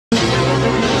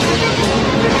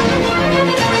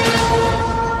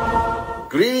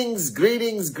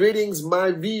greetings,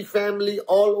 my V family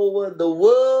all over the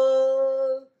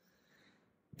world.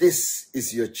 This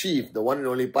is your chief, the one and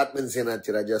only Patman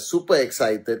Senatiraja. Super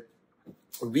excited.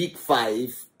 Week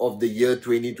 5 of the year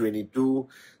 2022.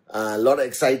 A lot of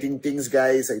exciting things,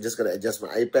 guys. I just got to adjust my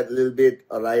iPad a little bit.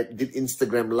 All right. Did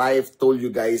Instagram live. Told you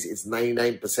guys it's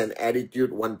 99%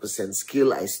 attitude, 1%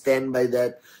 skill. I stand by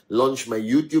that. Launched my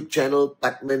YouTube channel,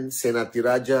 Patman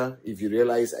Senatiraja. If you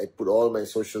realize, I put all my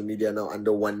social media now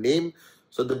under one name.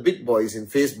 So the big boys in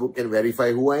Facebook can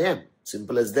verify who I am.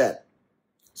 Simple as that.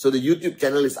 So the YouTube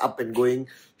channel is up and going.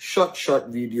 Short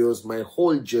videos, my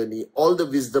whole journey, all the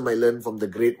wisdom I learned from the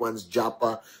great ones,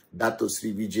 Japa, Dato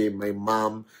Sri Vijay, my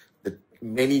mom, the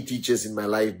many teachers in my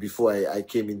life before I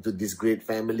came into this great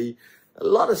family. A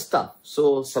lot of stuff.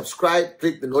 So subscribe,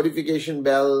 click the notification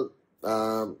bell,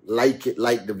 like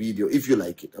the video if you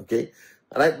like it, okay?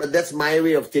 All right, but that's my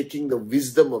way of taking the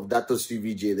wisdom of Dato Sri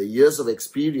Vijay, the years of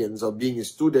experience of being a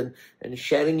student and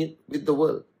sharing it with the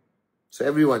world. So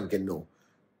everyone can know.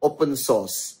 Open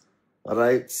source. All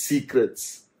right,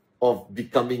 secrets of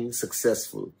becoming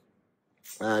successful.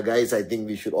 Guys, I think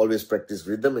we should always practice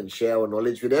rhythm and share our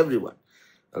knowledge with everyone.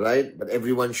 All right, but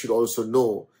everyone should also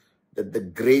know that the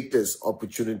greatest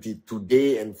opportunity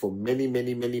today and for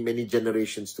many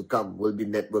generations to come will be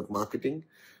network marketing.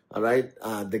 All right,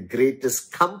 the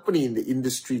greatest company in the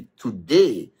industry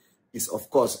today is, of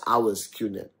course, ours,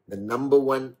 QNet, the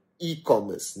 #1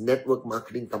 e-commerce network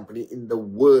marketing company in the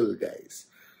world, guys.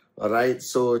 All right,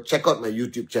 so check out my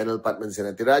YouTube channel, Patman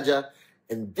Senatiraja.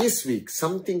 And this week,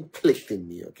 something clicked in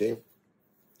me, okay?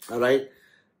 All right,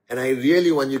 and I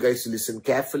really want you guys to listen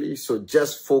carefully. So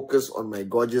just focus on my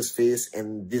gorgeous face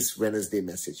and this Wednesday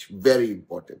message. Very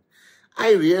important.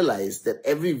 I realized that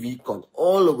every week on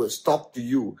all of us talk to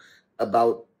you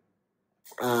about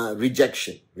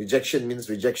rejection. Rejection means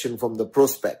rejection from the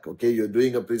prospect, okay? You're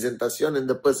doing a presentation and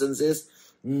the person says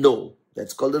no.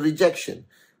 That's called a rejection.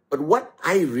 But what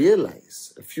I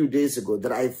realized a few days ago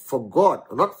that I forgot,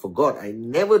 or not forgot, I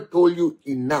never told you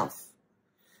enough,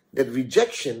 that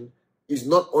rejection is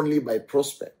not only by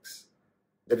prospects.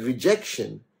 That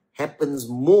rejection happens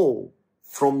more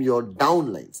from your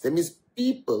downlines. That means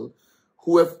people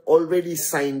who have already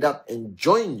signed up and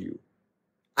joined you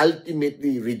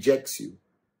ultimately rejects you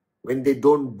when they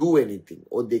don't do anything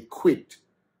or they quit.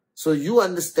 So you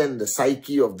understand the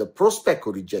psyche of the prospect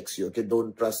who rejects you. Okay,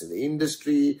 don't trust in the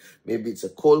industry. Maybe it's a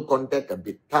cold contact, a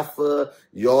bit tougher.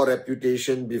 Your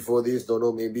reputation before this, don't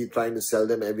know, maybe trying to sell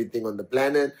them everything on the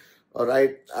planet. All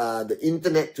right, the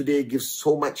internet today gives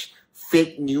so much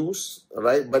fake news, all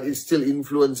right, but it still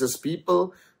influences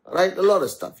people, all right, a lot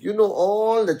of stuff. You know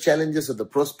all the challenges of the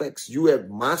prospects. You have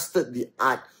mastered the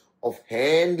art of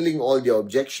handling all the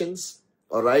objections,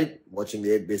 all right, watching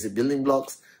the 8 basic building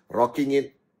blocks, rocking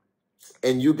it.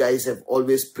 And you guys have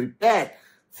always prepared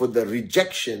for the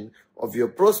rejection of your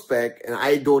prospect. And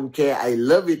I don't care. I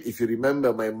love it. If you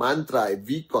remember my mantra at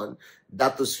VCon,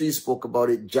 Dato Sri spoke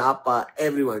about it, Japa,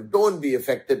 everyone. Don't be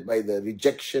affected by the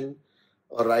rejection,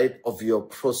 all right, of your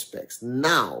prospects.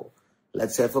 Now,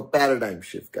 let's have a paradigm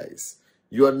shift, guys.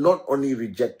 You are not only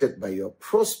rejected by your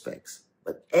prospects,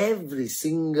 but every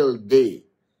single day,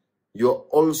 you're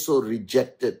also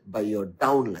rejected by your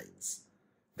downlines.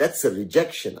 That's a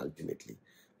rejection ultimately,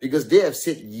 because they have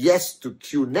said yes to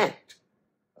QNet,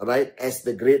 all right, as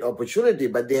the great opportunity,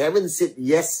 but they haven't said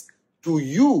yes to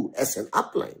you as an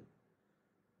upline.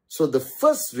 So the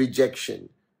first rejection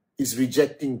is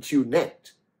rejecting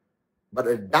QNet, but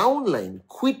a downline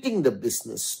quitting the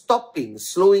business, stopping,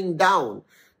 slowing down,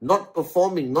 not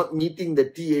performing, not meeting the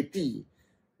TAT,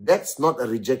 that's not a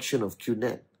rejection of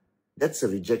QNet. That's a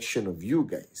rejection of you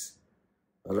guys,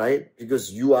 all right,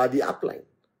 because you are the upline.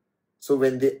 So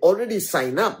when they already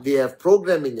sign up, they have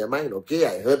program in their mind, okay,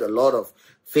 I heard a lot of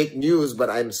fake news, but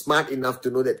I'm smart enough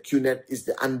to know that QNet is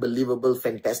the unbelievable,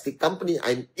 fantastic company.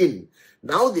 I'm in.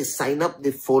 Now they sign up,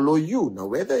 they follow you. Now,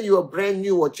 whether you are brand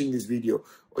new watching this video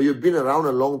or you've been around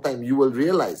a long time, you will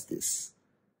realize this,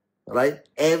 right?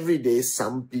 Every day,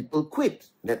 some people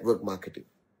quit network marketing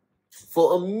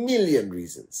for a million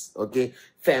reasons, okay?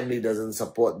 Family doesn't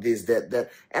support this,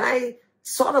 that. And I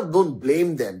sort of don't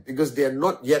blame them because they are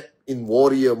not yet in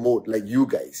warrior mode like you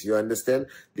guys, you understand?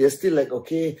 They're still like,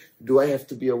 okay, do I have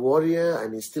to be a warrior? I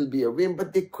may still be a wimp,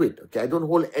 but they quit, okay? I don't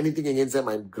hold anything against them.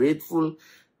 I'm grateful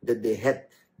that they had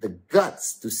the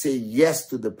guts to say yes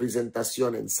to the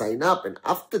presentation and sign up. And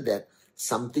after that,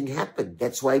 something happened.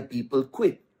 That's why people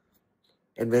quit.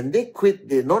 And when they quit,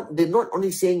 they're not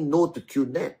only saying no to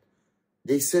QNet.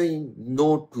 They're saying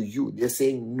no to you. They're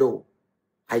saying, no,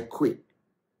 I quit.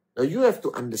 Now, you have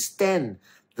to understand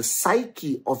the the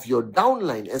psyche of your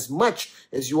downline as much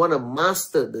as you want to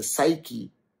master the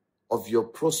psyche of your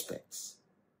prospects.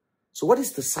 So what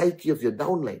is the psyche of your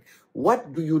downline?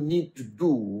 What do you need to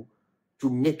do to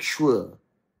make sure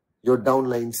your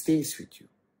downline stays with you?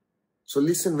 So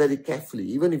listen very carefully.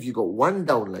 Even if you got one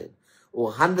downline or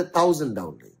 100,000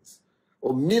 downlines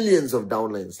or millions of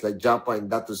downlines like Japa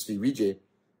and Dato Sri Vijay,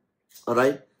 all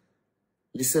right,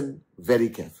 listen very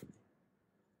carefully.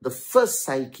 The first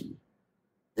psyche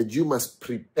that you must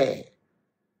prepare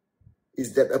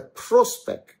is that a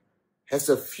prospect has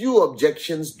a few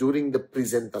objections during the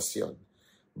presentation,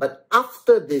 but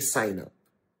after they sign up,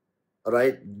 all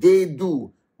right, they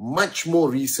do much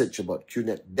more research about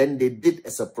QNet than they did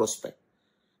as a prospect.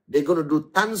 They're going to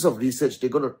do tons of research. They're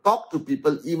going to talk to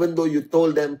people, even though you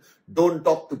told them, don't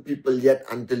talk to people yet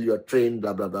until you're trained,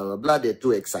 blah, blah, blah, blah, blah. They're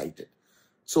too excited.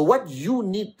 So what you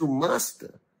need to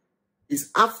master is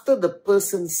after the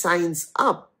person signs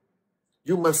up,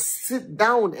 you must sit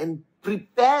down and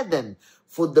prepare them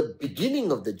for the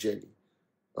beginning of the journey.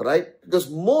 All right? Because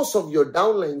most of your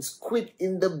downlines quit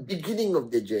in the beginning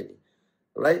of the journey.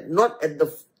 Right? Not at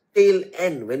the tail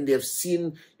end when they have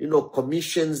seen,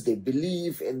 commissions, they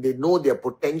believe and they know their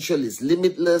potential is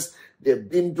limitless. They've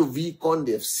been to VCon,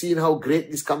 they've seen how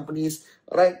great this company is,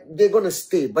 right? They're going to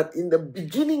stay. But in the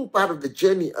beginning part of the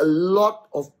journey, a lot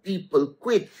of people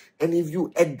quit. And if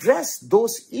you address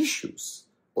those issues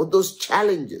or those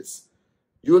challenges,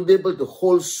 you will be able to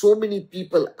hold so many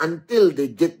people until they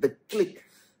get the click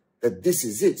that this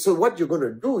is it. So what you're going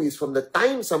to do is from the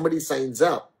time somebody signs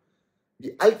up,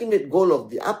 the ultimate goal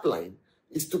of the upline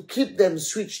is to keep them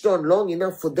switched on long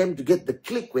enough for them to get the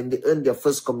click when they earn their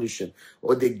first commission,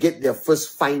 or they get their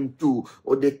first Find 2,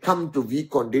 or they come to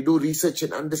VCon, they do research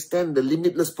and understand the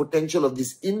limitless potential of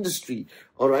this industry,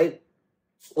 all right?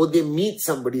 Or they meet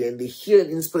somebody and they hear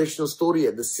an inspirational story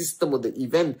at the system or the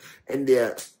event, and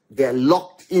they're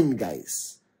locked in,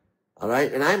 guys, all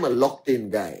right? And I'm a locked in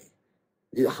guy.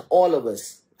 All of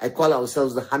us, I call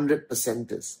ourselves the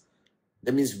 100%ers.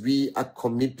 That means we are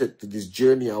committed to this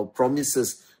journey, our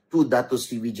promises to Dato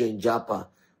Sri Vijay and Japa,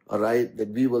 all right, that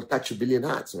we will touch 1 billion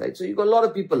hearts, right? So you've got a lot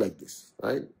of people like this,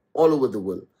 right, all over the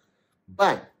world.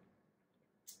 But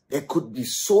there could be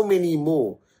so many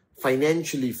more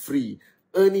financially free,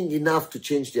 earning enough to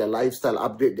change their lifestyle,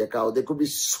 upgrade their car. There could be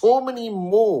so many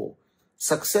more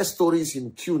success stories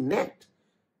in QNet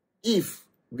if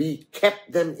we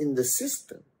kept them in the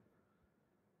system.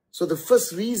 So the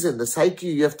first reason, the psyche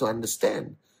you have to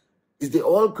understand, is they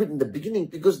all quit in the beginning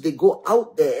because they go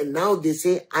out there and now they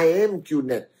say, I am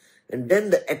QNet. And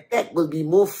then the attack will be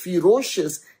more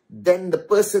ferocious than the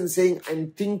person saying,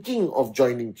 I'm thinking of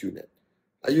joining QNet.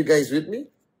 Are you guys with me?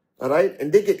 All right?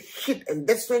 And they get hit, and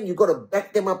that's when you got to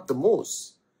back them up the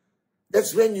most.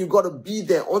 That's when you got to be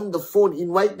there on the phone,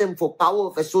 invite them for power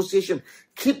of association,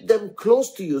 keep them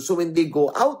close to you. So when they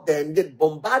go out there and get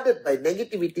bombarded by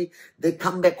negativity, they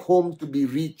come back home to be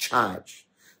recharged.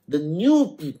 The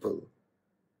new people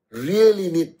really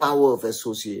need power of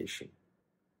association.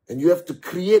 And you have to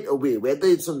create a way, whether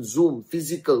it's on Zoom,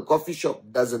 physical, coffee shop,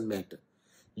 doesn't matter.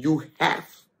 You have,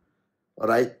 all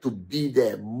right, to be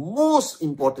there, most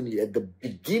importantly, at the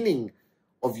beginning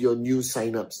of your new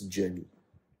sign-ups journey.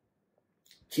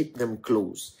 Keep them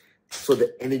close so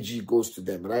the energy goes to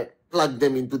them, right? Plug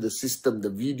them into the system, the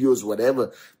videos,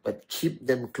 whatever, but keep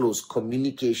them close.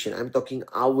 Communication. I'm talking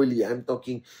hourly. I'm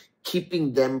talking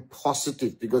keeping them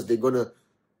positive because they're going to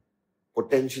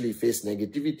potentially face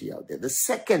negativity out there. The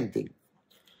second thing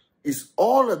is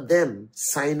all of them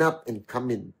sign up and come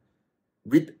in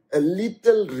with a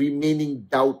little remaining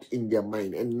doubt in their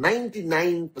mind. And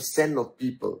 99% of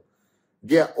people,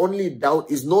 their only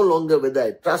doubt is no longer whether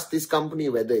I trust this company,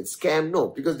 whether it's scam. No,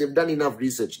 because they've done enough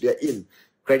research. They're in.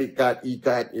 Credit card,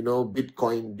 e-card,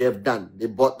 Bitcoin, they've done. They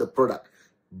bought the product.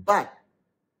 But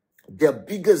their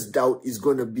biggest doubt is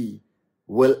going to be,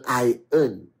 will I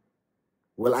earn?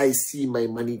 Will I see my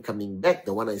money coming back?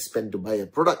 The one I spent to buy a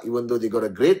product, even though they got a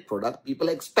great product, people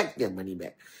expect their money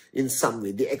back in some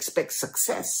way. They expect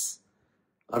success.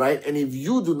 All right? And if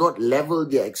you do not level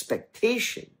their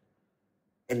expectation,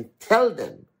 and tell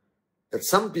them that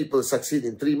some people succeed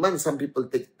in 3 months, some people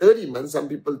take 30 months, some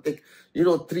people take,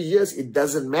 3 years. It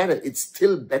doesn't matter. It's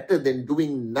still better than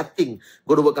doing nothing.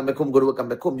 Go to work, come back home, go to work, come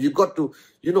back home. You got to,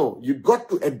 you got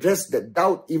to address that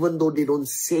doubt even though they don't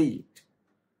say it.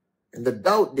 And the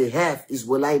doubt they have is,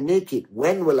 will I make it?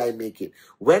 When will I make it?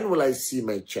 When will I see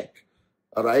my check?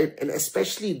 All right? And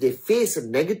especially if they face a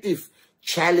negative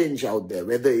challenge out there,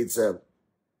 whether it's a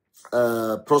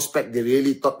prospect they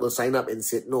really thought will sign up and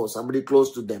said no, somebody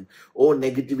close to them, or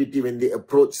negativity when they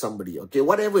approach somebody, okay,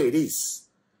 whatever it is,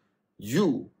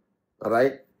 you, all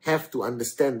right, have to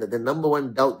understand that the number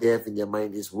one doubt they have in their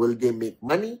mind is, will they make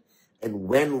money? And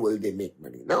when will they make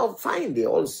money? Now, fine, they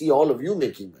all see all of you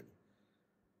making money.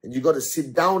 And you got to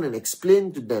sit down and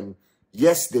explain to them,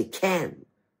 yes, they can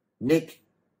make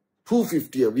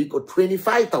 $250 a week or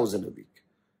 $25,000 a week.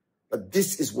 But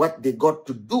this is what they got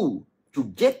to do to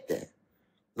get there.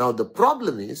 Now, the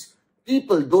problem is,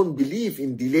 people don't believe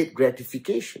in delayed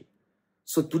gratification.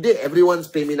 So today, everyone's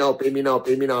pay me now, pay me now,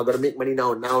 pay me now. I've got to make money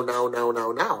now.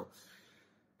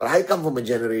 But I come from a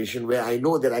generation where I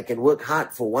know that I can work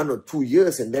hard for 1 or 2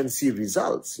 years and then see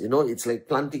results. You know, it's like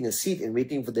planting a seed and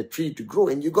waiting for the tree to grow.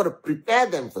 And you got to prepare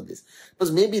them for this.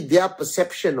 Because maybe their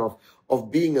perception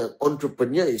of being an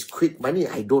entrepreneur is quick money.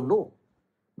 I don't know.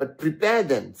 But prepare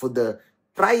them for the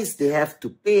price they have to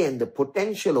pay and the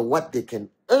potential of what they can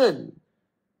earn.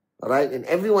 All right? And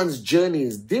everyone's journey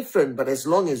is different, but as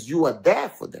long as you are there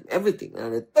for them, everything.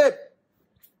 And the third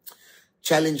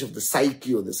challenge of the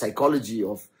psyche or the psychology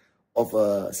of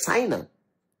a sign-up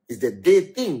is that they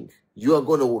think you are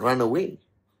going to run away.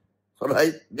 All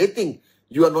right? They think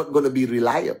you are not going to be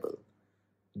reliable.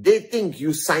 They think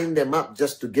you sign them up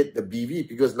just to get the BV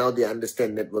because now they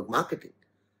understand network marketing.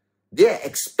 They are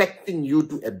expecting you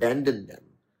to abandon them,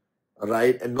 all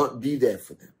right, and not be there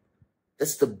for them.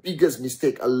 That's the biggest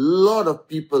mistake. A lot of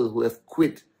people who have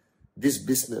quit this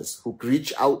business, who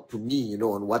reach out to me, you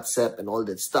know, on WhatsApp and all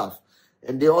that stuff,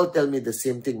 and they all tell me the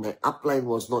same thing. My upline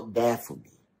was not there for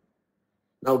me.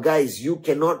 Now, guys, you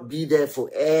cannot be there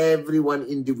for everyone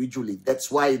individually.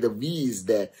 That's why the V is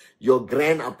there. Your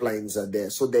grand uplines are there.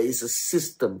 So there is a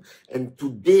system. And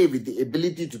today, with the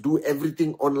ability to do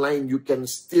everything online, you can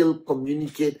still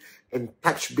communicate and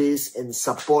touch base and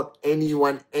support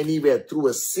anyone, anywhere through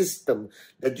a system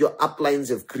that your uplines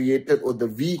have created, or the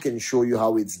V can show you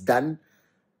how it's done.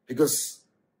 Because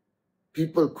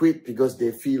people quit because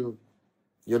they feel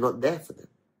you're not there for them.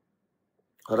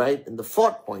 All right? And the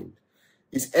fourth point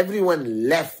is everyone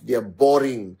left their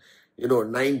boring,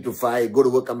 9 to 5, go to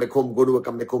work, come back home, go to work,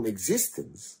 come back home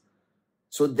existence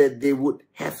so that they would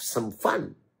have some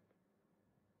fun.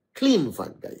 Clean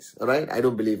fun, guys. All right? I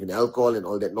don't believe in alcohol and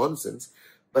all that nonsense,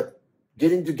 but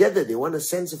getting together, they want a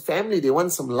sense of family. They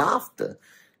want some laughter.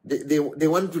 They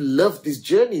want to love this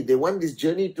journey. They want this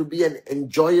journey to be an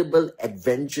enjoyable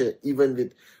adventure, even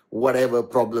with whatever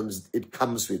problems it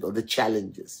comes with or the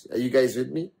challenges. Are you guys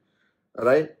with me? All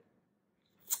right?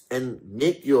 And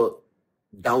make your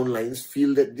downlines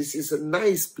feel that this is a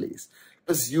nice place.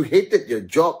 Because you hated your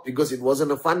job because it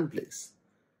wasn't a fun place.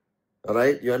 All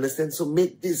right? You understand? So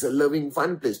make this a loving,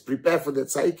 fun place. Prepare for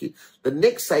that psyche. The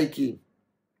next psyche,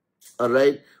 all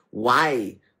right,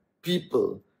 why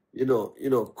people,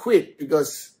 quit,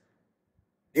 because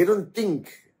they don't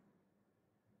think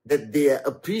that they are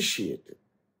appreciated.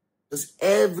 Because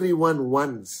everyone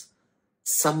wants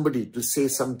somebody to say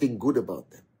something good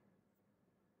about them.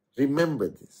 Remember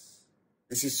this.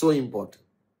 This is so important.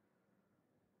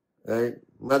 Right?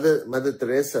 Mother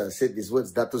Teresa said these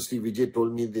words. Dato Sri Vijay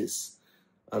told me this.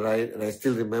 All right? And I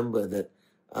still remember that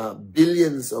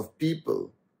millions of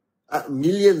people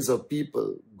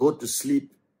go to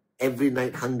sleep every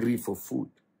night hungry for food.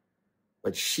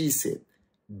 But she said,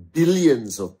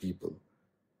 billions of people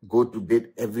go to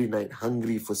bed every night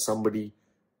hungry for somebody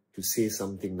to say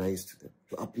something nice to them,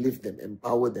 to uplift them,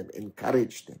 empower them,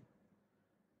 encourage them.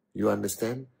 You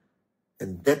understand?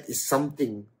 And that is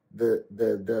something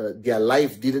their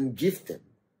life didn't give them.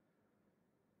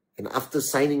 And after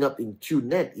signing up in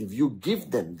QNet, if you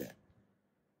give them that,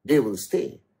 they will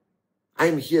stay.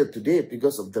 I'm here today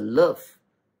because of the love,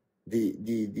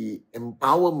 the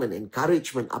empowerment,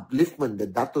 encouragement, upliftment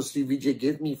that Dato Sri Vijay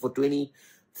gave me for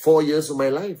 24 years of my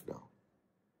life now.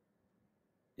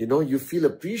 You feel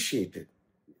appreciated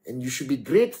and you should be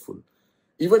grateful.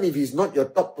 Even if he's not your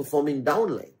top performing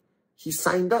downline, he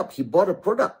signed up, he bought a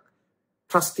product,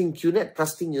 trusting QNet,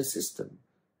 trusting your system.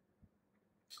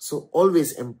 So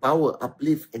always empower,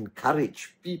 uplift,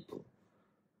 encourage people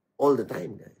all the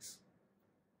time, guys.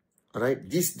 All right?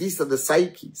 These are the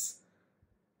psyches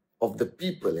of the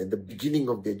people at the beginning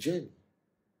of their journey.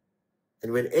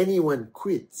 And when anyone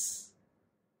quits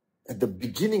at the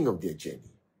beginning of their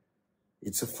journey,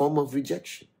 it's a form of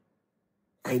rejection.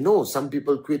 I know some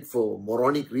people quit for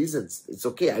moronic reasons. It's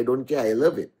okay. I don't care. I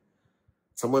love it.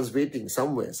 Someone's waiting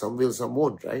somewhere. Some will, some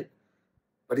won't, right?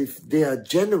 But if they are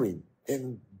genuine,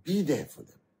 then be there for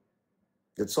them.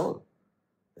 That's all.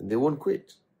 And they won't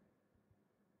quit.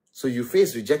 So you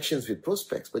face rejections with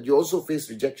prospects, but you also face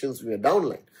rejections with your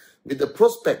downline. With the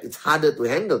prospect, it's harder to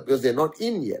handle because they're not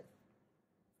in yet.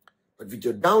 But with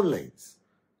your downlines,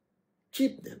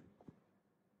 keep them.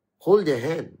 Hold their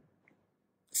hand.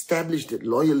 Establish that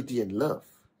loyalty and love.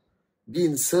 Be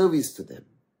in service to them.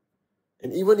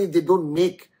 And even if they don't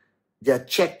make their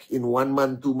check in 1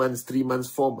 month, 2 months, 3 months,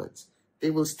 4 months, they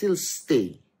will still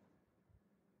stay.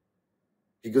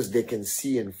 Because they can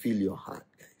see and feel your heart,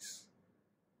 guys.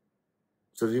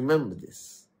 So remember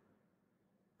this.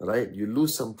 Right? You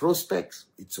lose some prospects,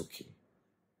 it's okay.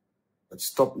 But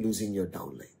stop losing your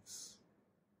downlines.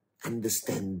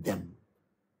 Understand them.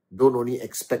 Don't only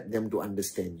expect them to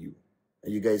understand you. Are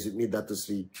you guys with me? Dato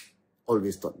Sri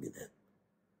always taught me that.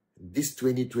 This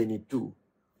 2022,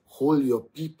 hold your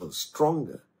people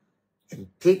stronger and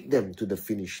take them to the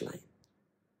finish line.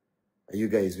 Are you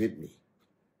guys with me?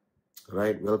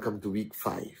 Right? Welcome to week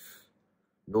 5.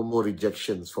 No more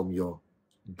rejections from your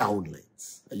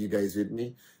downlines. Are you guys with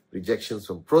me? Rejections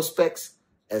from prospects,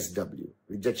 SW.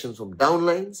 Rejections from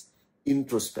downlines,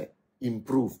 introspect,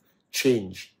 improve,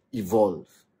 change, evolve.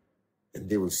 And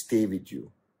they will stay with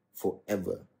you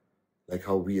forever. Like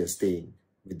how we are staying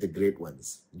with the great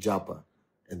ones, Japa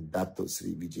and Dato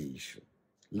Sri Vijay Ishwar.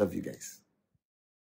 Love you guys.